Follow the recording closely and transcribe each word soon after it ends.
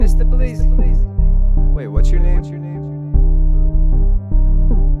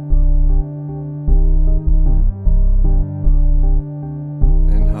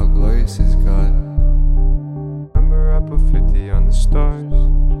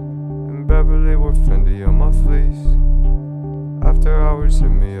Fendi on my fleece. After hours, hit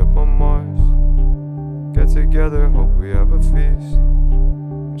me up on Mars. Get together, hope we have a feast.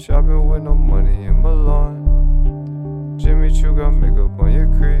 Shopping with no money in Milan. Jimmy Choo got makeup on your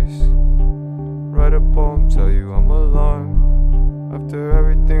crease. Write a poem, tell you I'm alarmed. After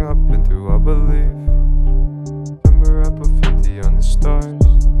everything I've been through, I believe. Remember I put 50 on the stars.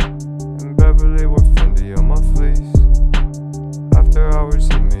 In Beverly, we're Fendi on my fleece. After hours,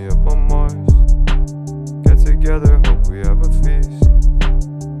 hit me up on Mars. Get together, hope we have a feast.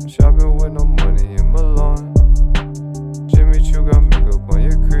 Shopping with no money in Milan. Jimmy Choo got makeup on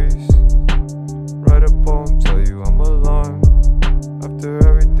your crease. Write a poem, tell you I'm alarmed. After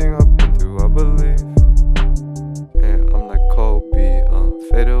everything I've been through, I believe. And I'm like Kobe,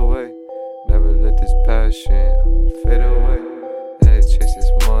 fade away. Never let this passion fade away. Yeah, chase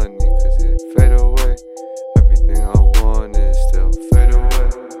this money, cause it fade away. Everything I want is still fade away.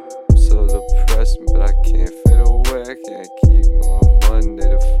 I'm so depressed, but I can't fade away. I can't keep going Monday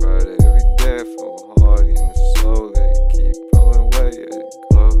to Friday. Every day I feel hard in the soul. They keep rolling away. Yeah,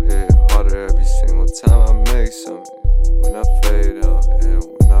 glow hit harder every single time I make something. When I fade out and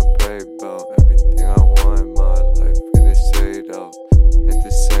when I pray about everything I want in my life, get it saved out. Hit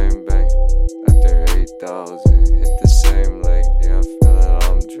the same bank after 8,000. Hit the same lake, yeah, I'm feeling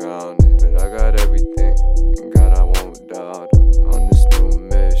I'm drowning. But I got everything, and God, I won't doubt him. On this new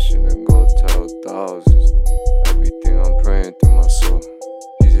mission to go tell thousands. Everything I'm praying through my soul.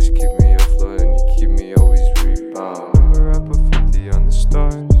 Jesus keep me afloat and he keep me always rebound. Remember I put 50 on the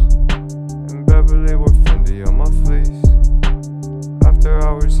stars. In Beverly, we're Fendi on my fleece. After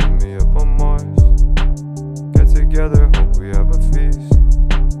hours, hit me up on Mars. Get together, hope we have a feast.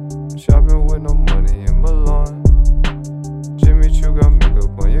 Shopping with no money in Milan. Jimmy Choo got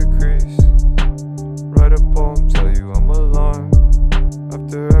makeup on your crease. Write a poem, tell you I'm alarmed.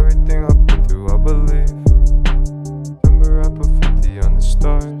 After everything I've been through, I believe. Remember I put 50 on the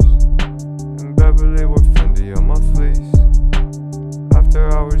stars. In Beverly, we're Fendi on my fleece. After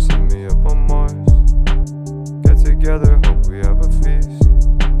hours, hit me up on Mars. Get together,